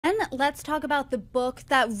then let's talk about the book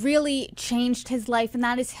that really changed his life, and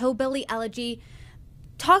that is Hillbilly Elegy.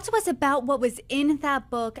 Talk to us about what was in that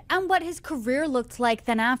book and what his career looked like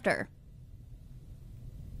then after.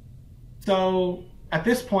 So at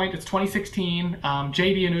this point, it's 2016.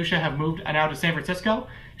 JD and Usha have moved now to San Francisco.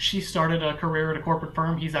 She started a career at a corporate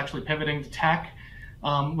firm. He's actually pivoting to tech,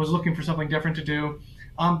 was looking for something different to do.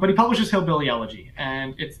 But he publishes Hillbilly Elegy,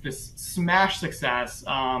 and it's this smash success,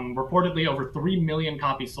 reportedly over 3 million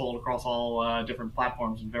copies sold across all different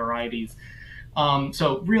platforms and varieties.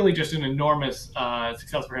 So really just an enormous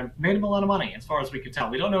success for him. Made him a lot of money, as far as we could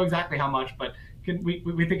tell. We don't know exactly how much, but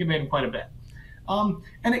we think it made him quite a bit.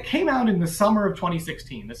 And it came out in the summer of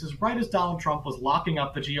 2016. This is right as Donald Trump was locking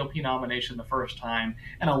up the GOP nomination the first time.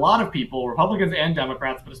 And a lot of people, Republicans and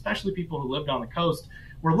Democrats, but especially people who lived on the coast,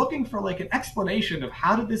 were looking for like an explanation of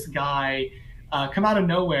how did this guy come out of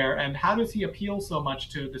nowhere, and how does he appeal so much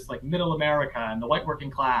to this like middle America and the white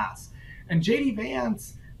working class. And JD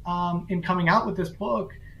Vance, in coming out with this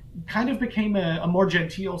book, kind of became a more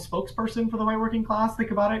genteel spokesperson for the white working class.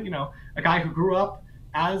 Think about it, a guy who grew up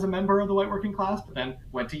as a member of the white working class, but then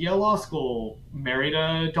went to Yale Law School, married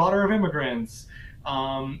a daughter of immigrants.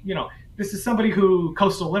 This is somebody who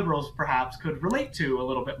coastal liberals perhaps could relate to a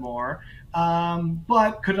little bit more,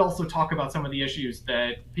 but could also talk about some of the issues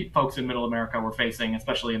that folks in middle America were facing,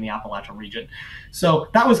 especially in the Appalachian region. So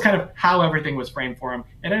that was kind of how everything was framed for him.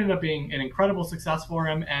 It ended up being an incredible success for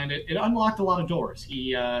him, and it unlocked a lot of doors.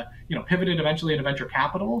 He pivoted eventually into venture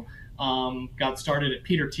capital, got started at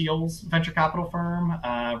Peter Thiel's venture capital firm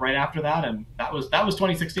right after that, and that was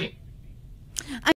 2016.